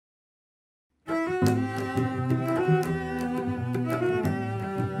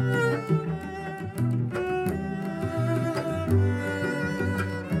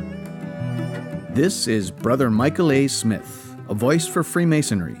This is Brother Michael A. Smith, a voice for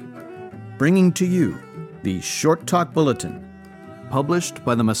Freemasonry, bringing to you the Short Talk Bulletin, published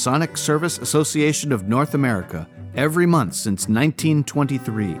by the Masonic Service Association of North America every month since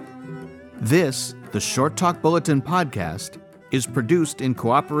 1923. This, the Short Talk Bulletin podcast, is produced in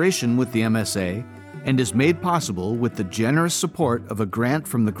cooperation with the MSA and is made possible with the generous support of a grant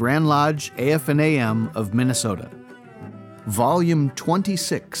from the Grand Lodge AF&AM of Minnesota. Volume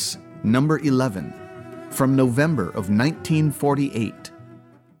 26, Number 11, from November of 1948.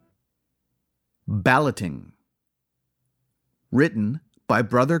 Balloting. Written by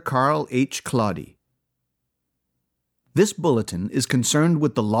Brother Carl H. Claudy. This bulletin is concerned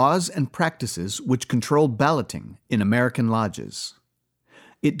with the laws and practices which control balloting in American lodges.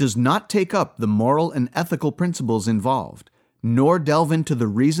 It does not take up the moral and ethical principles involved, nor delve into the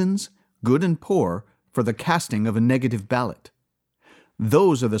reasons, good and poor, for the casting of a negative ballot.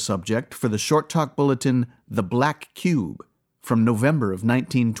 Those are the subject for the Short Talk Bulletin, The Black Cube, from November of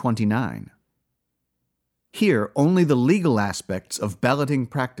 1929. Here, only the legal aspects of balloting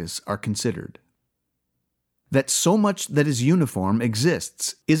practice are considered. That so much that is uniform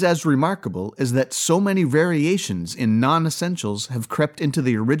exists is as remarkable as that so many variations in non-essentials have crept into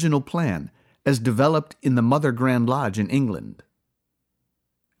the original plan as developed in the Mother Grand Lodge in England.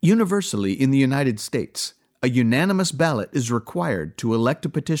 Universally in the United States, a unanimous ballot is required to elect a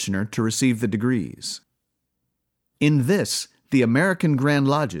petitioner to receive the degrees. In this, the American Grand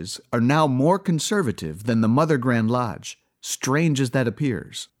Lodges are now more conservative than the Mother Grand Lodge, strange as that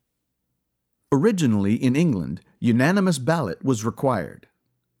appears. Originally in England, unanimous ballot was required.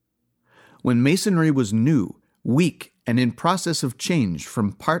 When Masonry was new, weak, and in process of change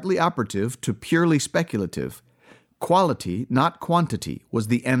from partly operative to purely speculative, quality, not quantity, was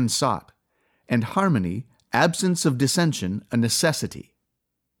the end sought, and harmony, absence of dissension, a necessity.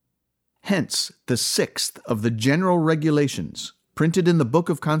 Hence, the sixth of the General Regulations, printed in the Book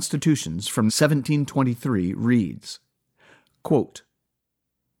of Constitutions from 1723, reads, quote,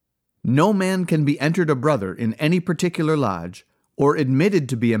 "No man can be entered a brother in any particular lodge, or admitted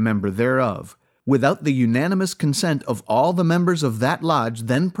to be a member thereof, without the unanimous consent of all the members of that lodge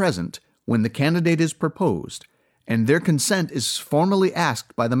then present when the candidate is proposed, and their consent is formally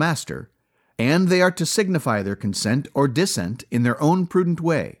asked by the master, and they are to signify their consent or dissent in their own prudent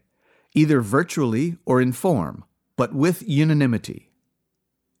way, either virtually or in form, but with unanimity.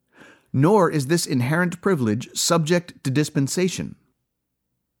 Nor is this inherent privilege subject to dispensation.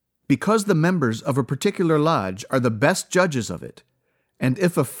 Because the members of a particular lodge are the best judges of it, and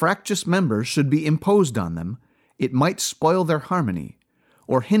if a fractious member should be imposed on them, it might spoil their harmony,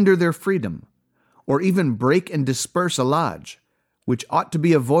 or hinder their freedom, or even break and disperse a lodge, which ought to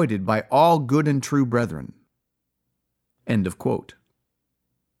be avoided by all good and true brethren." End of quote.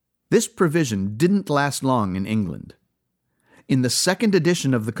 This provision didn't last long in England. In the second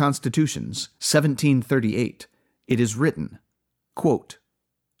edition of the Constitutions, 1738, it is written, quote,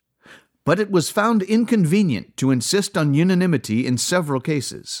 "But it was found inconvenient to insist on unanimity in several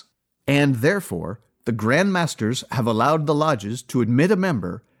cases, and therefore the Grand Masters have allowed the lodges to admit a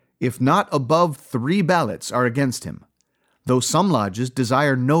member if not above 3 ballots are against him, though some lodges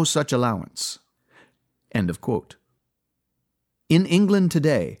desire no such allowance." End of quote. In England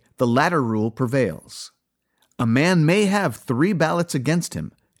today, the latter rule prevails. A man may have 3 ballots against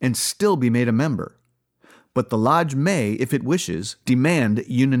him and still be made a member, but the lodge may, if it wishes, demand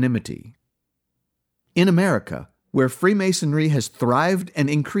unanimity. In America, where Freemasonry has thrived and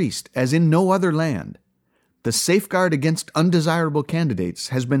increased as in no other land, the safeguard against undesirable candidates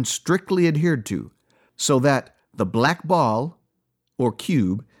has been strictly adhered to, so that the black ball, or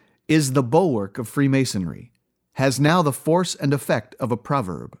cube, is the bulwark of Freemasonry, has now the force and effect of a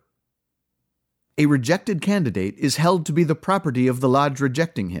proverb. A rejected candidate is held to be the property of the lodge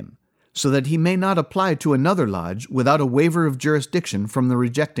rejecting him, so that he may not apply to another lodge without a waiver of jurisdiction from the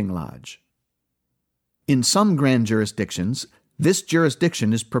rejecting lodge. In some grand jurisdictions, this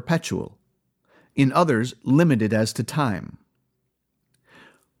jurisdiction is perpetual. In others, limited as to time.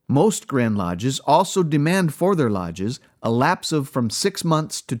 Most Grand Lodges also demand for their lodges a lapse of from 6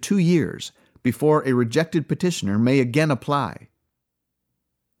 months to 2 years before a rejected petitioner may again apply.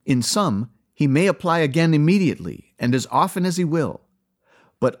 In some, he may apply again immediately and as often as he will,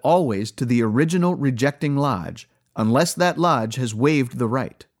 but always to the original rejecting lodge, unless that lodge has waived the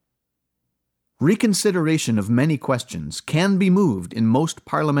right. Reconsideration of many questions can be moved in most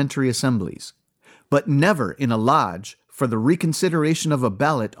parliamentary assemblies, but never in a lodge for the reconsideration of a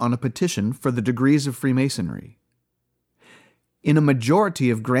ballot on a petition for the degrees of Freemasonry. In a majority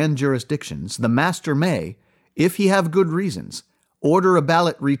of grand jurisdictions, the master may, if he have good reasons, order a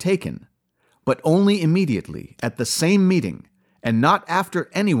ballot retaken, but only immediately at the same meeting, and not after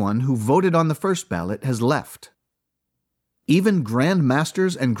anyone who voted on the first ballot has left. Even Grand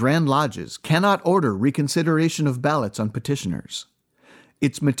Masters and Grand Lodges cannot order reconsideration of ballots on petitioners,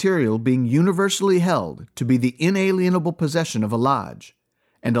 its material being universally held to be the inalienable possession of a lodge,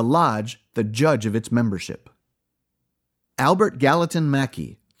 and a lodge the judge of its membership. Albert Gallatin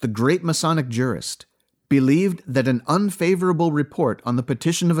Mackey, the great Masonic jurist, believed that an unfavorable report on the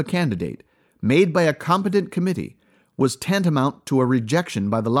petition of a candidate made by a competent committee was tantamount to a rejection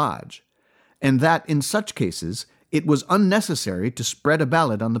by the lodge, and that in such cases it was unnecessary to spread a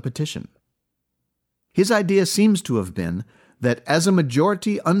ballot on the petition. His idea seems to have been that as a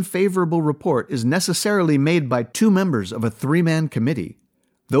majority unfavorable report is necessarily made by 2 members of a 3-man committee,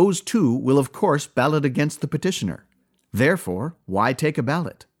 those 2 will of course ballot against the petitioner. Therefore, why take a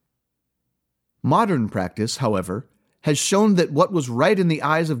ballot? Modern practice, however, has shown that what was right in the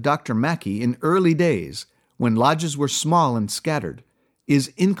eyes of Dr. Mackey in early days, when lodges were small and scattered,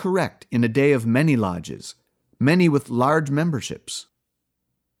 is incorrect in a day of many lodges, many with large memberships.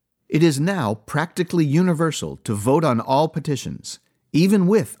 It is now practically universal to vote on all petitions, even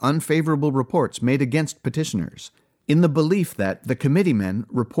with unfavorable reports made against petitioners, in the belief that the committeemen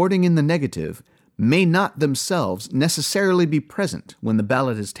reporting in the negative may not themselves necessarily be present when the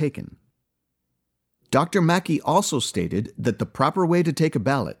ballot is taken. Dr. Mackey also stated that the proper way to take a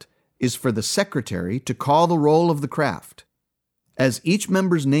ballot is for the secretary to call the roll of the craft. As each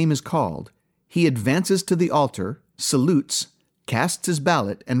member's name is called, he advances to the altar, salutes, casts his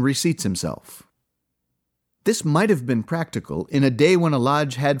ballot, and reseats himself. This might have been practical in a day when a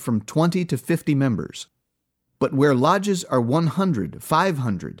lodge had from 20 to 50 members, but where lodges are 100,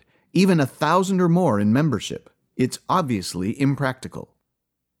 500, even 1,000 or more in membership, it's obviously impractical.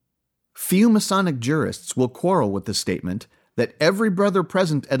 Few Masonic jurists will quarrel with the statement that every brother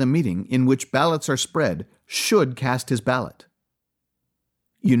present at a meeting in which ballots are spread should cast his ballot.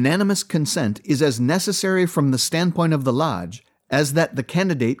 Unanimous consent is as necessary from the standpoint of the lodge as that the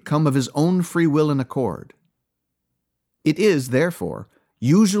candidate come of his own free will and accord. It is, therefore,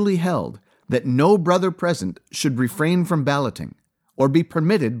 usually held that no brother present should refrain from balloting, or be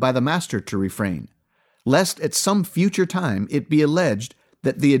permitted by the master to refrain, lest at some future time it be alleged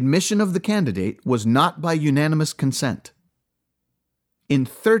that the admission of the candidate was not by unanimous consent. In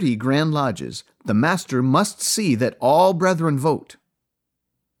 30 Grand Lodges, the master must see that all brethren vote.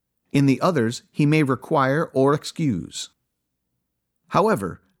 In the others, he may require or excuse.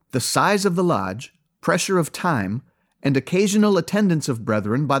 However, the size of the lodge, pressure of time, and occasional attendance of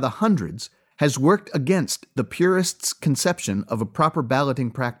brethren by the hundreds has worked against the purists' conception of a proper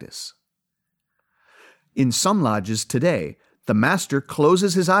balloting practice. In some lodges today, the master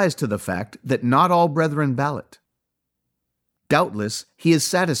closes his eyes to the fact that not all brethren ballot. Doubtless, he is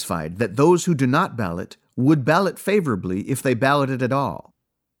satisfied that those who do not ballot would ballot favorably if they balloted at all,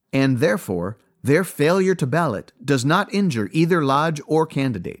 and therefore their failure to ballot does not injure either lodge or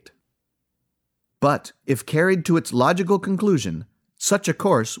candidate. But if carried to its logical conclusion, such a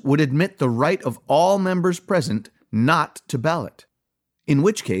course would admit the right of all members present not to ballot, in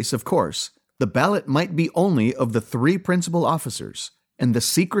which case, of course, the ballot might be only of the 3 principal officers, and the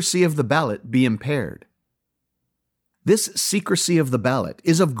secrecy of the ballot be impaired. This secrecy of the ballot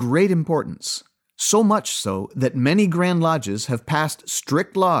is of great importance, so much so that many Grand Lodges have passed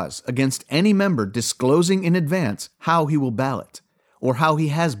strict laws against any member disclosing in advance how he will ballot, or how he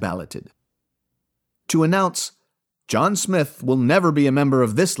has balloted. To announce, "John Smith will never be a member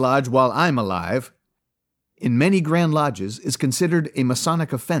of this lodge while I'm alive," in many Grand Lodges is considered a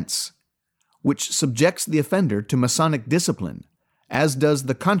Masonic offense, which subjects the offender to Masonic discipline, as does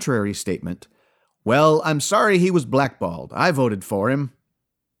the contrary statement, "Well, I'm sorry he was blackballed. I voted for him."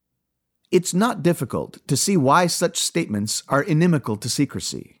 It's not difficult to see why such statements are inimical to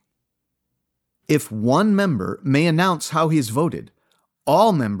secrecy. If one member may announce how he's voted,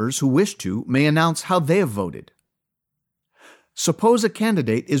 all members who wish to may announce how they have voted. Suppose a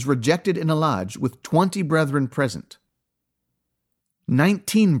candidate is rejected in a lodge with 20 brethren present.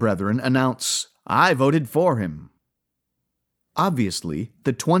 19 brethren announce, "I voted for him." Obviously,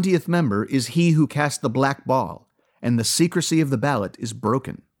 the 20th member is he who cast the black ball, and the secrecy of the ballot is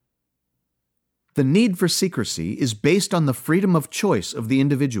broken. The need for secrecy is based on the freedom of choice of the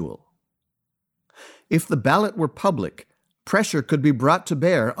individual. If the ballot were public, pressure could be brought to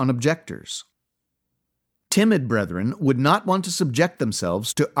bear on objectors. Timid brethren would not want to subject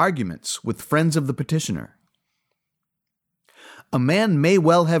themselves to arguments with friends of the petitioner. A man may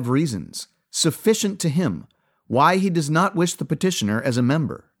well have reasons, sufficient to him, why he does not wish the petitioner as a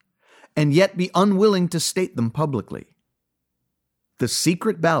member, and yet be unwilling to state them publicly. The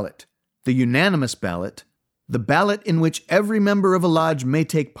secret ballot, The unanimous ballot, the ballot in which every member of a lodge may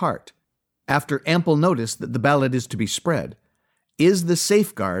take part, after ample notice that the ballot is to be spread, is the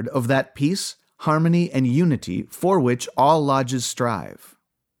safeguard of that peace, harmony, and unity for which all lodges strive.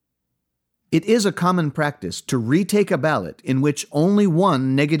 It is a common practice to retake a ballot in which only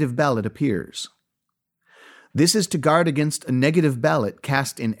one negative ballot appears. This is to guard against a negative ballot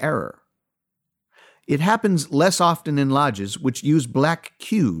cast in error. It happens less often in lodges which use black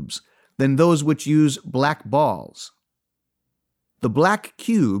cubes than those which use black balls. The black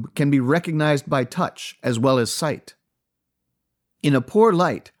cube can be recognized by touch as well as sight. In a poor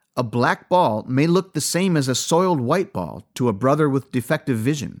light, a black ball may look the same as a soiled white ball to a brother with defective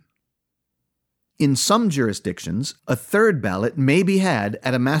vision. In some jurisdictions, a third ballot may be had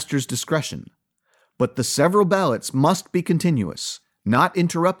at a master's discretion, but the several ballots must be continuous, not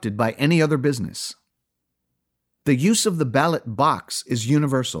interrupted by any other business. The use of the ballot box is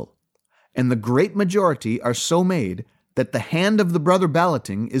universal, and the great majority are so made that the hand of the brother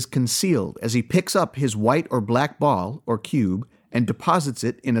balloting is concealed as he picks up his white or black ball or cube and deposits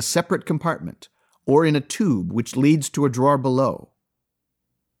it in a separate compartment or in a tube which leads to a drawer below.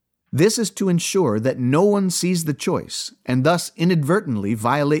 This is to ensure that no one sees the choice and thus inadvertently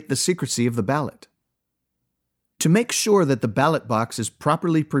violate the secrecy of the ballot. To make sure that the ballot box is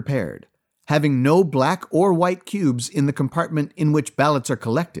properly prepared, having no black or white cubes in the compartment in which ballots are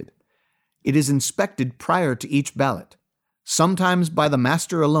collected, it is inspected prior to each ballot, sometimes by the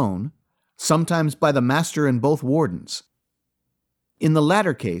master alone, sometimes by the master and both wardens. In the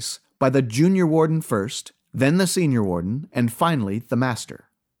latter case, by the junior warden first, then the senior warden, and finally the master.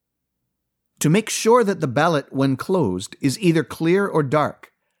 To make sure that the ballot, when closed, is either clear or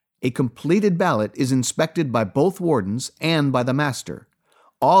dark, a completed ballot is inspected by both wardens and by the master,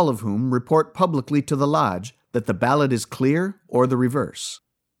 all of whom report publicly to the lodge that the ballot is clear or the reverse.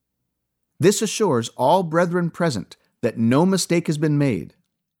 This assures all brethren present that no mistake has been made,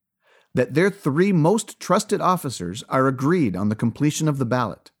 that their three most trusted officers are agreed on the completion of the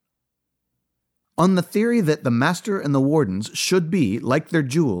ballot. On the theory that the master and the wardens should be, like their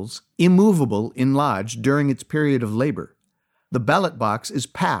jewels, immovable in lodge during its period of labor, the ballot box is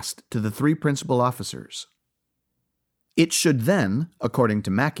passed to the three principal officers. It should then, according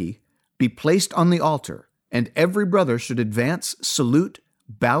to Mackey, be placed on the altar, and every brother should advance, salute,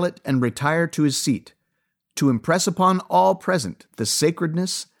 ballot, and retire to his seat, to impress upon all present the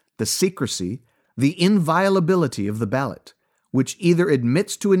sacredness, the secrecy, the inviolability of the ballot, which either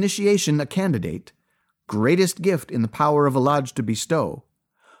admits to initiation a candidate, greatest gift in the power of a lodge to bestow,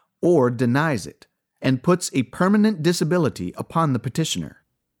 or denies it, and puts a permanent disability upon the petitioner.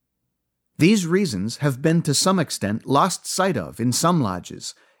 These reasons have been to some extent lost sight of in some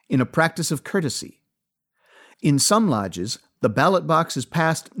lodges, in a practice of courtesy. In some lodges, the ballot box is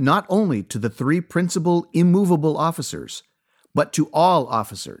passed not only to the three principal immovable officers, but to all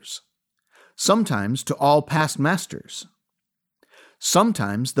officers, sometimes to all past masters.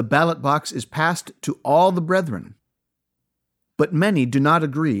 Sometimes the ballot box is passed to all the brethren. But many do not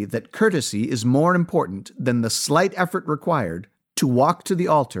agree that courtesy is more important than the slight effort required to walk to the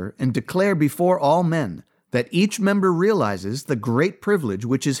altar and declare before all men that each member realizes the great privilege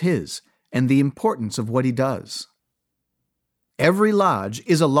which is his and the importance of what he does. Every lodge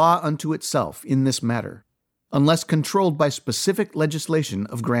is a law unto itself in this matter, unless controlled by specific legislation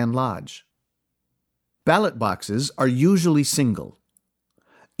of Grand Lodge. Ballot boxes are usually single.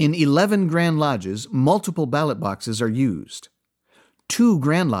 In 11 Grand Lodges, multiple ballot boxes are used. 2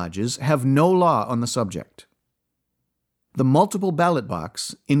 Grand Lodges have no law on the subject. The multiple ballot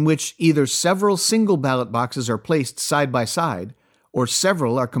box, in which either several single ballot boxes are placed side by side, or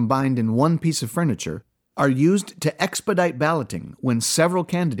several are combined in one piece of furniture, are used to expedite balloting when several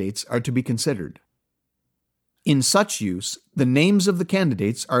candidates are to be considered. In such use, the names of the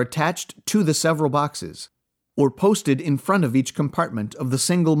candidates are attached to the several boxes, or posted in front of each compartment of the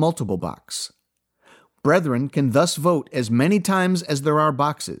single multiple box. Brethren can thus vote as many times as there are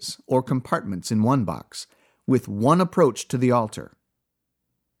boxes, or compartments in one box, with one approach to the altar.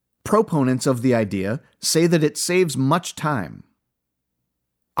 Proponents of the idea say that it saves much time.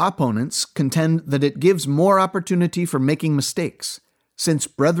 Opponents contend that it gives more opportunity for making mistakes, since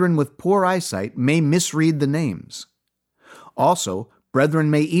brethren with poor eyesight may misread the names. Also, brethren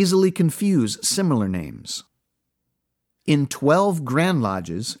may easily confuse similar names. In 12 Grand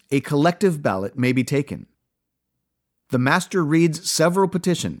Lodges, a collective ballot may be taken. The master reads several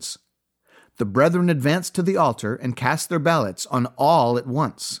petitions. The brethren advance to the altar and cast their ballots on all at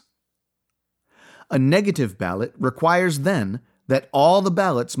once. A negative ballot requires then that all the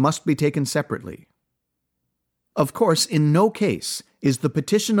ballots must be taken separately. Of course, in no case is the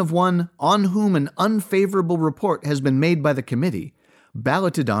petition of one on whom an unfavorable report has been made by the committee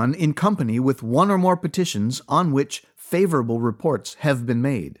balloted on in company with one or more petitions on which favorable reports have been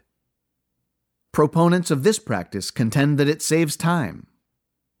made. Proponents of this practice contend that it saves time.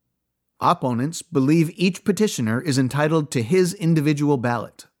 Opponents believe each petitioner is entitled to his individual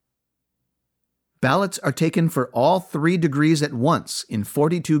ballot. Ballots are taken for all 3 degrees at once in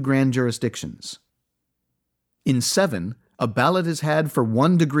 42 grand jurisdictions. In 7, a ballot is had for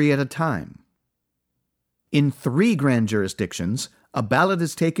 1 degree at a time. In 3 grand jurisdictions, a ballot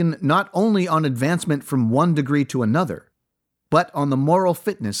is taken not only on advancement from 1 degree to another, but on the moral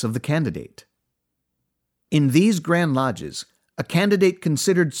fitness of the candidate. In these Grand Lodges, a candidate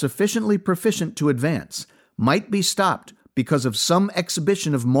considered sufficiently proficient to advance might be stopped because of some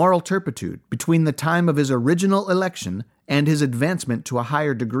exhibition of moral turpitude between the time of his original election and his advancement to a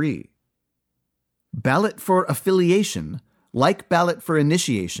higher degree. Ballot for affiliation, like ballot for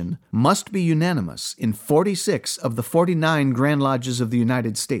initiation, must be unanimous in 46 of the 49 Grand Lodges of the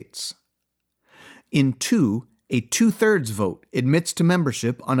United States. In 2, a 2/3 vote admits to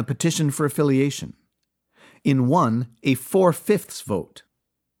membership on a petition for affiliation. In 1, a 4/5 vote.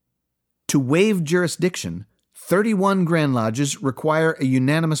 To waive jurisdiction, 31 Grand Lodges require a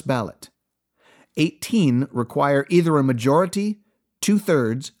unanimous ballot. 18 require either a majority,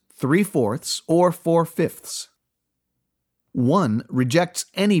 2/3, 3/4, or 4/5. 1 rejects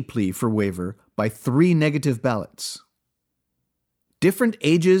any plea for waiver by 3 negative ballots. Different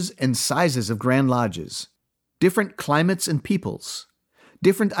ages and sizes of Grand Lodges, different climates and peoples,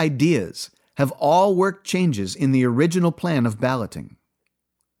 different ideas have all worked changes in the original plan of balloting.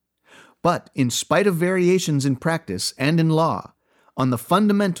 But in spite of variations in practice and in law, on the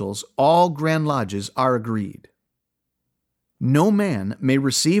fundamentals all Grand Lodges are agreed. No man may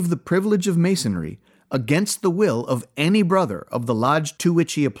receive the privilege of Masonry against the will of any brother of the lodge to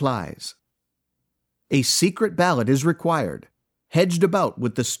which he applies. A secret ballot is required, hedged about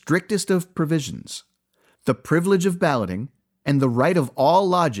with the strictest of provisions. The privilege of balloting and the right of all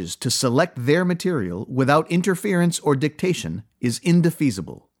lodges to select their material without interference or dictation is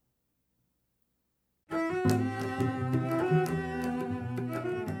indefeasible.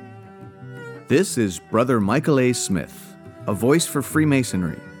 This is Brother Michael A. Smith, a voice for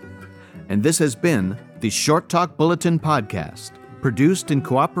Freemasonry, and this has been the Short Talk Bulletin podcast, produced in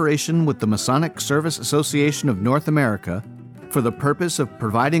cooperation with the Masonic Service Association of North America for the purpose of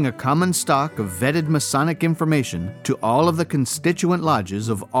providing a common stock of vetted Masonic information to all of the constituent lodges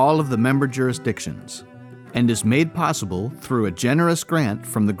of all of the member jurisdictions, and is made possible through a generous grant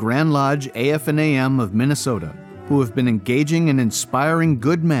from the Grand Lodge AF&AM of Minnesota, who have been engaging and inspiring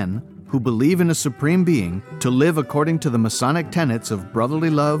good men who believe in a supreme being to live according to the Masonic tenets of brotherly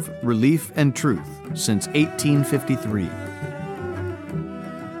love, relief, and truth since 1853.